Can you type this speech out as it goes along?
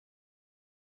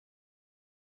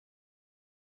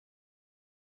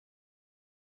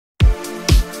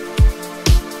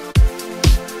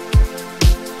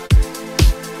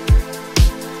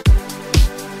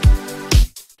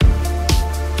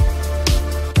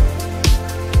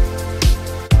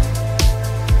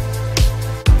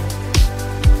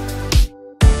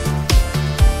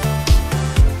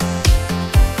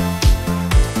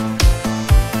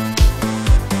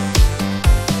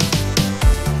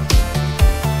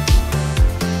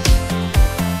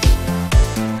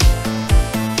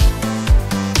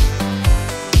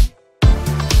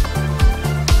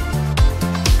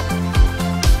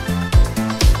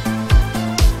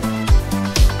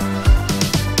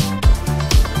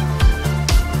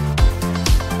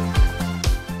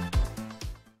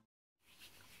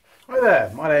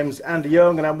My name's Andy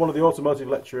Young and I'm one of the automotive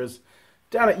lecturers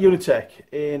down at Unitech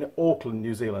in Auckland,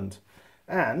 New Zealand.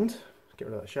 And, get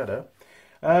rid of that shadow,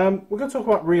 we're going to talk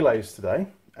about relays today,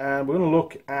 and we're going to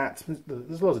look at,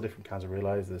 there's loads of different kinds of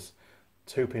relays. There's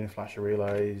 2-pin flasher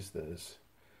relays, there's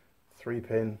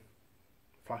 3-pin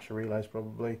flasher relays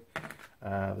probably,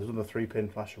 there's another 3-pin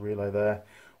flasher relay there.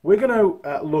 We're going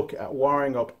to look at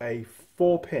wiring up a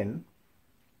 4-pin,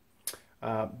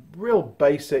 real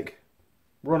basic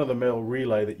run-of-the-mill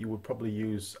relay that you would probably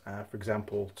use, for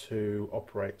example, to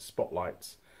operate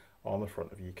spotlights on the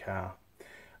front of your car.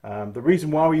 The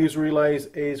reason why we use relays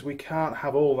is we can't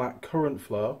have all that current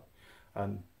flow,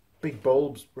 and big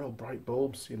bulbs, real bright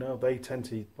bulbs, you know, they tend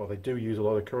to, well, they do use a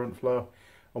lot of current flow,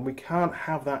 and we can't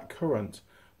have that current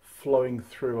flowing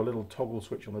through a little toggle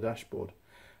switch on the dashboard.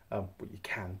 But you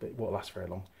can, but it won't last very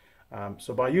long.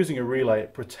 So by using a relay,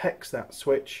 it protects that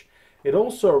switch. It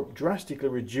also drastically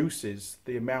reduces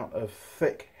the amount of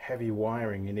thick, heavy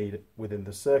wiring you need within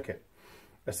the circuit.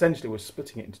 Essentially, we're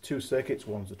splitting it into two circuits.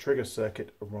 One's the trigger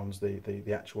circuit, and one's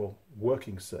the actual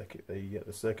working circuit,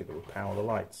 the circuit that would power the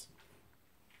lights.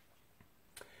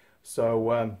 So,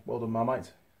 well done,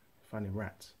 Marmite, finding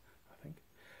rats, I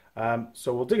think.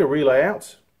 So we'll dig a relay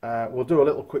out. We'll do a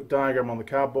little quick diagram on the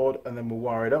cardboard, and then we'll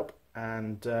wire it up,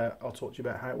 and I'll talk to you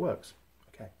about how it works.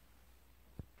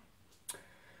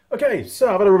 Okay,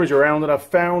 so I've had a rummage around and I've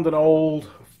found an old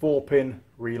 4-pin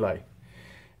relay.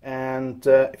 And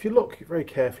if you look very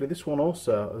carefully, this one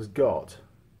also has got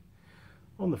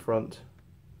on the front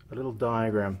a little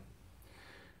diagram.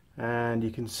 And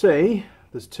you can see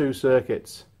there's two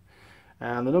circuits.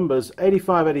 And the number's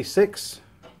 8586,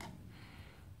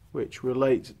 which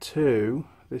relate to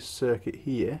this circuit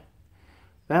here.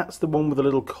 That's the one with the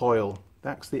little coil.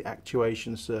 That's the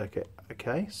actuation circuit.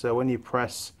 Okay, so when you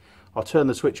press, I'll turn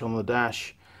the switch on the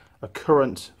dash, a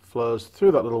current flows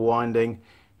through that little winding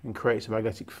and creates a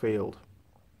magnetic field.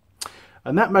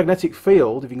 And that magnetic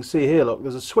field, if you can see here, look,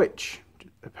 there's a switch,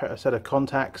 a set of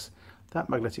contacts. That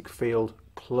magnetic field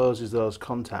closes those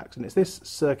contacts, and it's this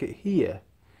circuit here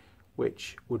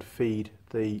which would feed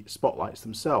the spotlights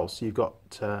themselves. So you've got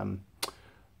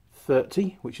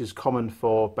 30, which is common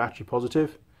for battery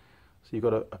positive. So you've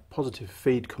got a positive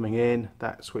feed coming in,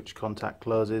 that switch contact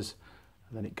closes,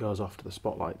 and then it goes off to the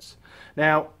spotlights.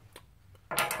 Now,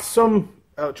 some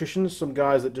electricians, some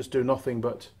guys that just do nothing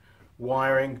but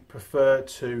wiring, prefer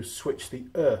to switch the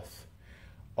earth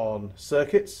on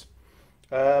circuits.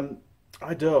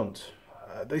 I don't.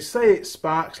 They say it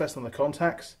sparks less than the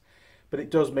contacts, but it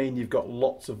does mean you've got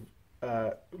lots of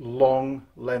long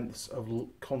lengths of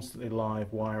constantly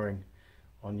live wiring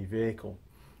on your vehicle.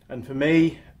 And for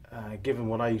me, given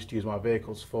what I used to use my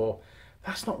vehicles for,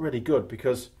 that's not really good,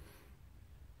 because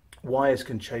wires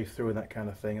can chafe through and that kind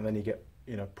of thing, and then you get,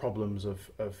 you know, problems of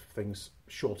things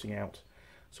shorting out.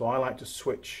 So I like to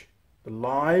switch the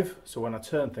live, so when I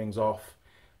turn things off,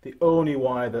 the only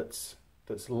wire that's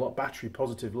battery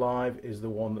positive live is the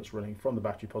one that's running from the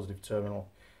battery positive terminal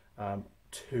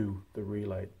to the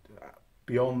relay.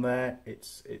 Beyond there,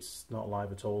 it's not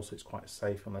live at all, so it's quite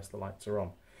safe unless the lights are on.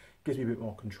 Gives me a bit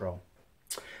more control.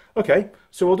 Okay,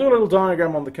 so we'll do a little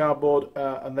diagram on the cardboard,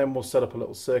 and then we'll set up a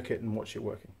little circuit and watch it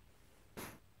working.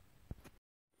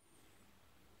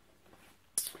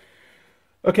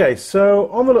 Okay, so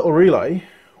on the little relay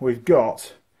we've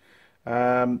got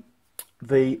the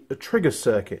trigger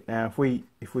circuit. Now if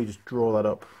we just draw that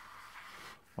up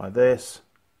like this,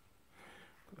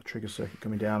 the trigger circuit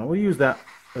coming down, and we'll use that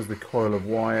as the coil of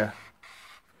wire,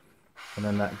 and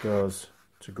then that goes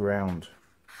to ground.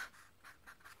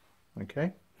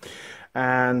 Okay,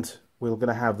 and we're going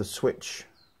to have the switch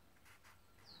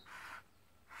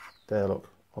there, look,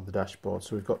 on the dashboard.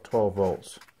 So we've got 12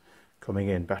 volts coming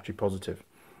in, battery positive.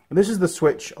 And this is the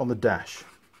switch on the dash.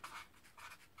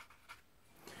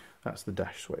 That's the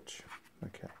dash switch.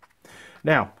 Okay.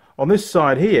 Now, on this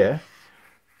side here,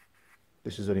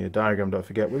 this is only a diagram, don't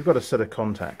forget, we've got a set of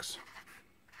contacts.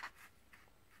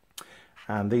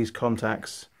 And these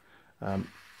contacts,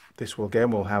 this will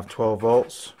again will have 12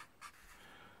 volts,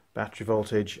 battery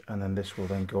voltage, and then this will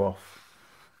then go off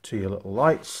to your little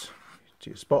lights, to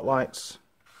your spotlights.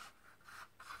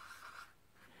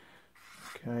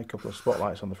 Okay, a couple of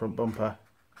spotlights on the front bumper,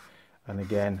 and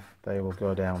again they will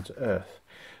go down to earth.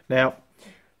 Now,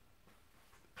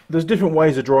 there's different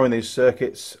ways of drawing these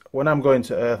circuits. When I'm going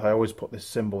to earth, I always put this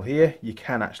symbol here. You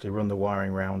can actually run the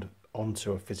wiring round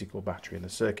onto a physical battery in the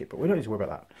circuit, but we don't need to worry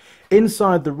about that.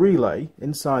 Inside the relay,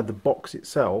 inside the box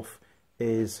itself,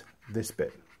 is this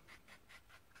bit.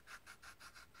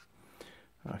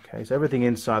 Okay, so everything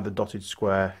inside the dotted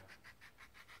square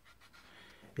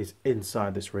is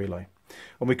inside this relay.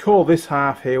 And we call this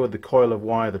half here with the coil of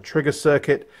wire the trigger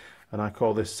circuit, and I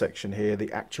call this section here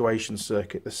the actuation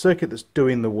circuit, the circuit that's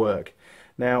doing the work.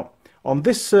 Now, on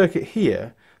this circuit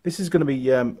here, this is going to be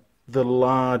the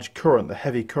large current, the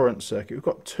heavy current circuit. We've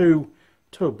got two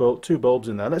bulbs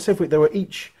in there. Let's say if they were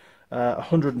each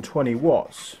 120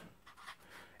 watts,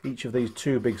 each of these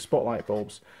two big spotlight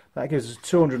bulbs, that gives us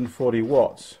 240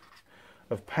 watts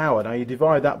of power. Now you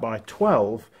divide that by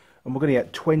 12 and we're going to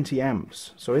get 20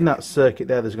 amps. So in that circuit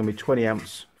there's going to be 20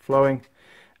 amps flowing,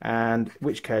 and in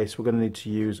which case we're going to need to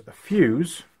use a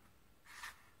fuse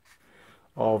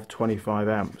of 25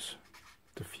 amps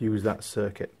to fuse that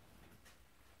circuit.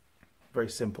 Very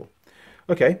simple.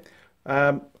 Okay,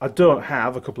 I don't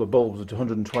have a couple of bulbs at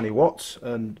 120 watts,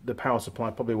 and the power supply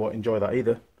probably won't enjoy that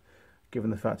either, given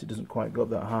the fact it doesn't quite go up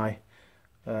that high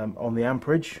on the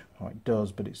amperage. Oh, it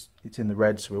does, but it's in the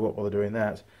red, so we won't bother doing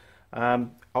that.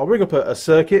 I'll rig up a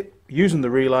circuit using the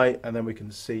relay, and then we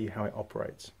can see how it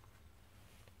operates.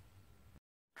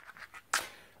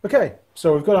 Okay,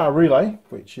 so we've got our relay,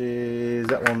 which is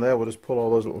that one there. We'll just pull all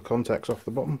those little contacts off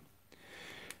the bottom.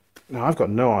 Now, I've got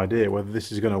no idea whether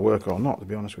this is going to work or not, to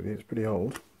be honest with you. It's pretty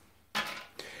old.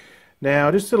 Now,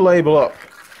 just to label up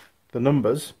the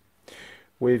numbers,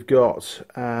 we've got,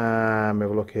 have a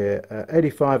look here,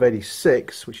 85,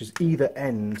 86, which is either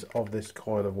end of this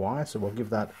coil of wire. So we'll give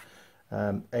that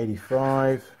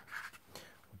 85, we'll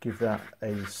give that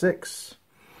 86.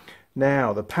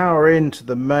 Now, the power into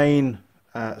the main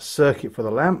circuit for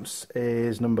the lamps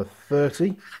is number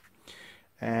 30,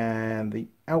 and the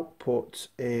output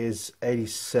is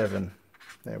 87.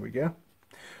 There we go.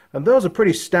 And those are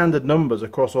pretty standard numbers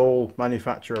across all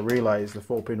manufacturer relays, the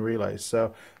 4-pin relays.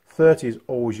 So 30 is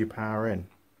always your power in.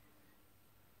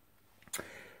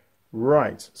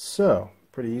 Right, so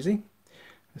pretty easy.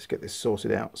 Let's get this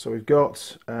sorted out. So we've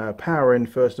got power in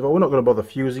first of all. We're not going to bother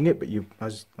fusing it, but you,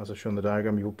 as I've shown the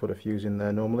diagram, you will put a fuse in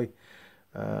there normally.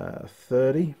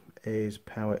 30 is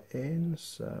power in,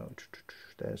 so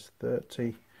there's 30.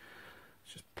 Let's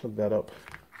just plug that up.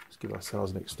 Let's give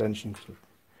ourselves an extension to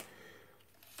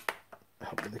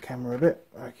help with the camera a bit.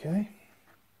 Okay,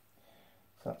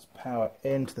 so that's power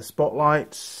into the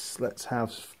spotlights. Let's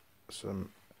have some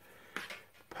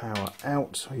power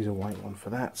out. I'll use a white one for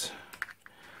that.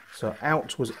 So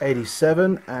out was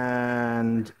 87,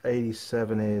 and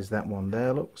 87 is that one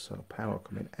there, look. So power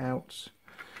coming out,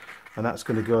 and that's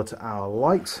going to go to our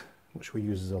light, which we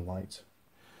use as a light.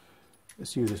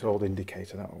 Let's use this old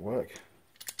indicator, that will work.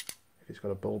 If it's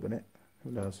got a bulb in it,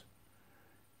 who knows?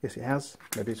 Yes, it has.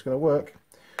 Maybe it's going to work.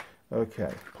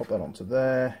 Okay, pop that onto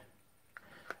there.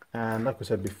 And like I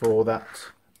said before, that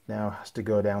now has to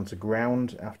go down to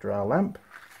ground after our lamp.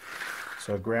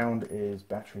 So ground is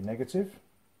battery negative.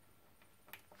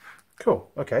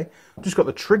 Cool, okay. I've just got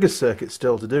the trigger circuit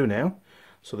still to do now.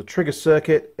 So the trigger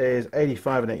circuit is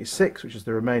 85 and 86, which is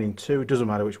the remaining two. It doesn't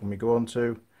matter which one we go on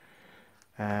to.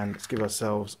 And let's give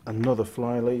ourselves another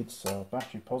fly lead, so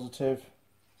battery positive.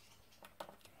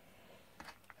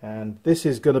 And this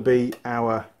is going to be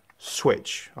our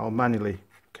switch. I'll manually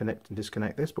connect and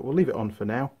disconnect this, but we'll leave it on for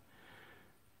now.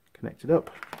 Connect it up.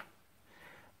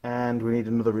 And we need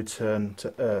another return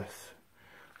to earth.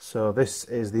 So this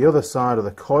is the other side of the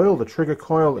coil, the trigger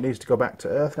coil that needs to go back to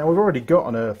earth. Now we've already got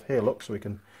an earth here, look, so we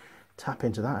can tap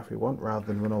into that if we want, rather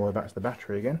than run all the way back to the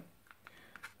battery again.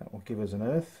 That will give us an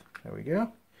earth. There we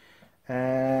go.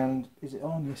 And is it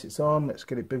on? Yes, it's on. Let's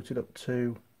get it booted up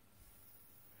to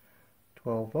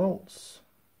 12 volts.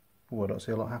 Oh, I don't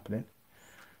see a lot happening.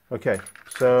 Okay,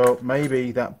 so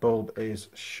maybe that bulb is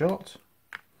shot.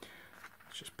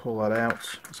 Let's just pull that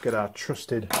out. Let's get our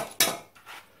trusted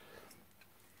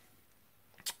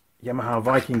Yamaha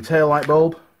Viking taillight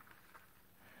bulb.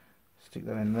 Stick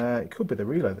that in there. It could be the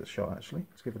relay that's shot actually.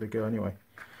 Let's give it a go anyway.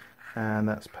 And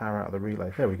that's power out of the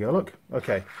relay. There we go, look.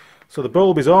 Okay, so the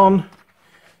bulb is on.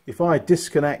 If I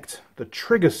disconnect the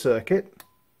trigger circuit,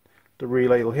 the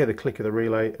relay, you'll hear the click of the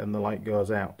relay and the light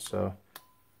goes out. So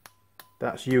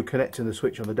that's you connecting the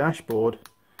switch on the dashboard.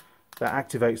 That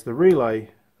activates the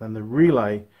relay, then the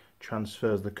relay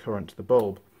transfers the current to the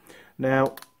bulb.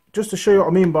 Now, just to show you what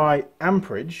I mean by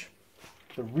amperage,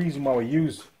 the reason why we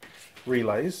use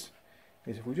relays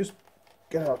is if we just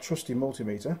get our trusty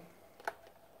multimeter,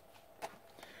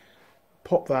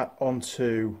 pop that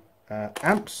onto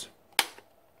amps.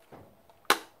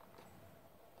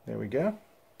 There we go.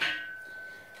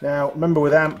 Now remember,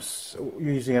 with amps,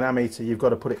 using an ammeter, you've got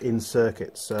to put it in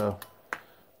circuit, so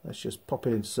let's just pop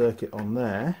it in circuit on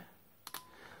there.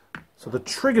 So the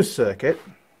trigger circuit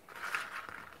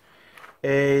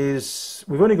is,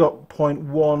 we've only got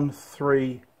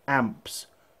 0.13 amps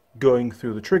going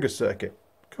through the trigger circuit.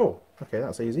 Cool, Okay,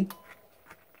 that's easy.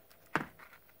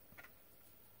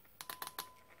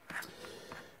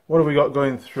 What have we got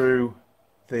going through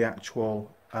the actual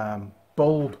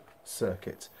bulb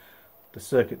circuit? The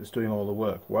circuit that's doing all the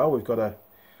work. Well, we've got a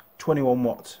 21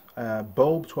 watt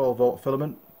bulb, 12 volt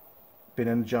filament, been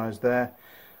energized there.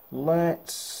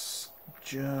 Let's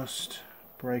just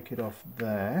break it off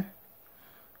there.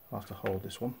 I'll have to hold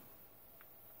this one.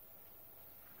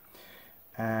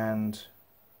 And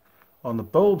on the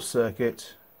bulb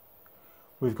circuit,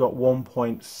 we've got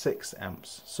 1.6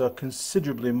 amps, so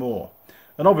considerably more.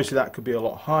 And obviously that could be a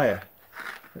lot higher.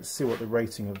 Let's see what the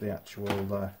rating of the actual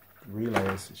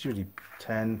relay is. It's usually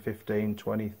 10, 15,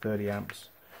 20, 30 amps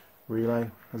relay.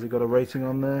 Has it got a rating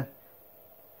on there?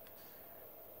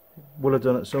 Will have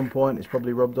done at some point. It's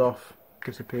probably rubbed off,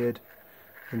 disappeared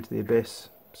into the abyss.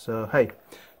 So hey,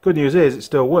 good news is it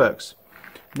still works.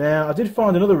 Now I did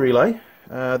find another relay.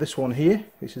 This one here.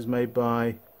 This is made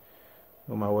by,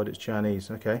 oh my word, it's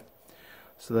Chinese. Okay,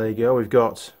 so there you go. We've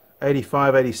got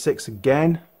 85, 86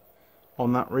 again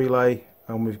on that relay,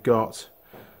 and we've got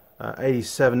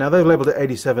 87. Now they've labelled it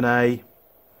 87A.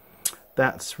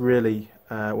 That's really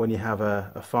when you have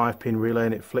a 5-pin relay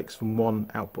and it flicks from one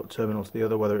output terminal to the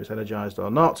other, whether it's energized or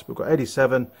not. We've got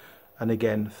 87 and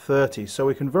again 30. So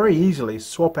we can very easily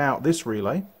swap out this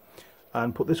relay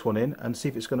and put this one in and see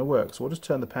if it's going to work. So we'll just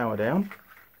turn the power down.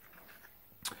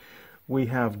 We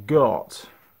have got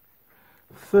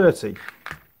 30.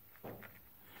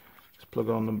 Let's plug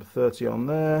on number 30 on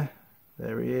there.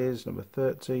 There he is, number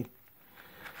 30.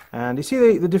 And you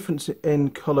see the difference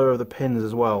in colour of the pins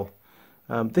as well.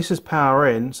 This is power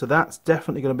in, so that's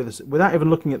definitely going to be the, without even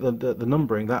looking at the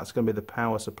numbering, that's going to be the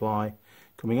power supply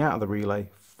coming out of the relay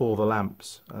for the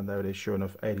lamps. And there it is, sure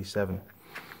enough, 87.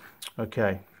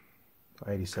 Okay,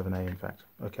 87A in fact.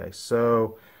 Okay,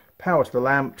 so power to the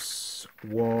lamps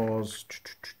was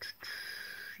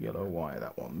yellow wire,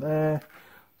 that one there.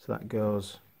 So that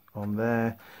goes on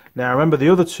there. Now remember, the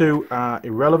other two are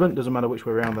irrelevant, doesn't matter which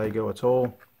way around they go at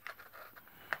all.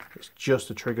 It's just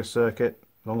a trigger circuit.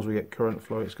 As long as we get current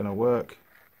flow, it's going to work.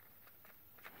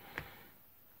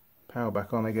 Power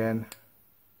back on again.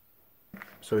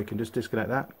 So we can just disconnect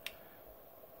that.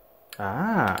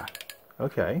 Ah,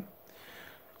 okay.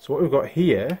 So what we've got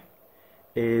here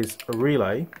is a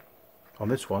relay on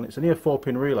this one. It's only a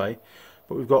 4-pin relay,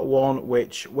 but we've got one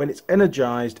which, when it's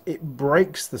energized, it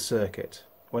breaks the circuit.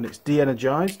 When it's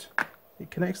de-energized,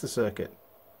 it connects the circuit.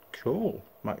 Cool.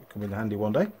 Might come in handy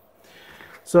one day.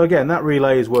 So again, that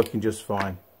relay is working just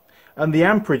fine. And the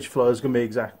amperage flow is going to be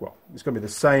it's going to be the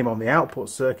same on the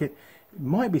output circuit. It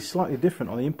might be slightly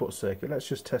different on the input circuit. Let's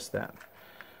just test that.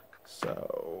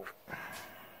 So,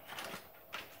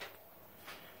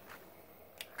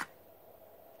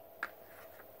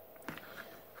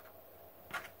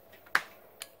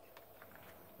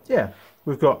 yeah,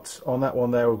 we've got, on that one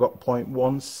there, we've got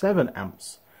 0.17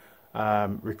 amps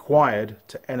required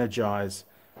to energize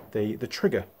the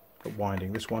trigger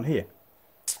winding, this one here.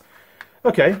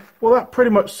 Okay, well that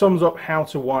pretty much sums up how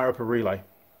to wire up a relay.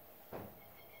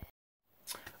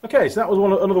 Okay, so that was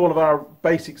another one of our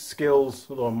basic skills,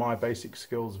 another one of my basic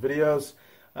skills videos.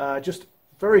 Just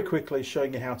very quickly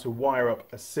showing you how to wire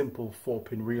up a simple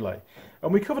 4-pin relay.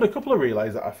 And we covered a couple of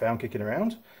relays that I found kicking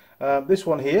around. This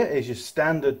one here is your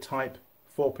standard type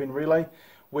 4-pin relay,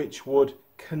 which would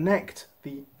connect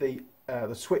the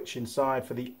switch inside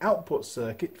for the output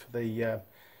circuit for the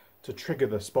to trigger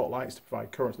the spotlights, to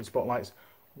provide current to the spotlights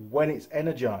when it's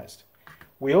energized.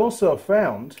 We also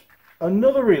found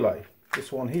another relay,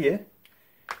 this one here,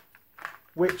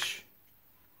 which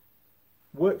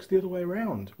works the other way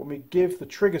around. When we give the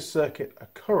trigger circuit a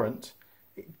current,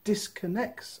 it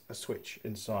disconnects a switch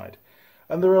inside.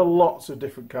 And there are lots of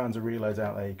different kinds of relays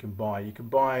out there you can buy. You can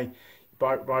buy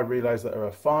relays that are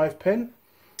a 5-pin,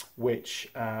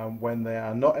 which when they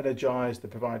are not energized, they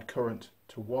provide current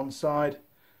to one side,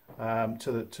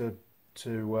 to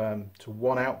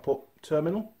one output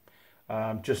terminal,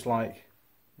 just like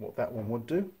what that one would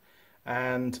do.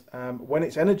 And when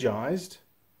it's energized,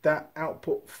 that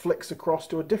output flicks across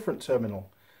to a different terminal.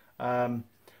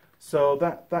 So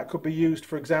that could be used,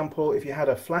 for example, if you had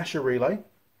a flasher relay,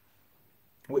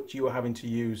 which you were having to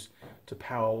use to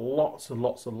power lots and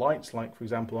lots of lights, like for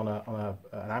example on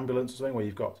an ambulance or something, where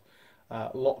you've got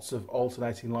lots of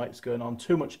alternating lights going on,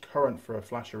 too much current for a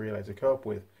flasher relay to cope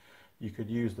with. You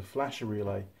could use the flasher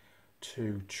relay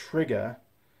to trigger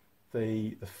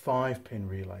the 5-pin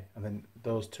relay, and then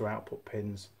those two output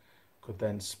pins could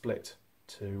then split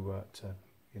to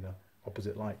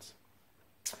opposite lights.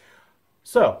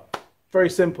 So very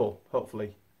simple,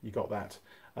 hopefully. you got that.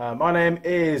 My name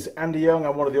is Andy Young.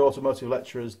 I'm one of the automotive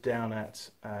lecturers down at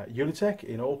Unitec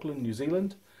in Auckland, New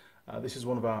Zealand. This is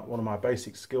one of my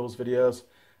basic skills videos.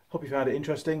 Hope you found it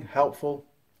interesting, helpful.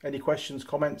 Any questions,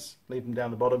 comments, leave them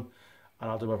down the bottom, and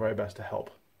I'll do my very best to help.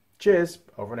 Cheers,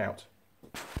 over and out.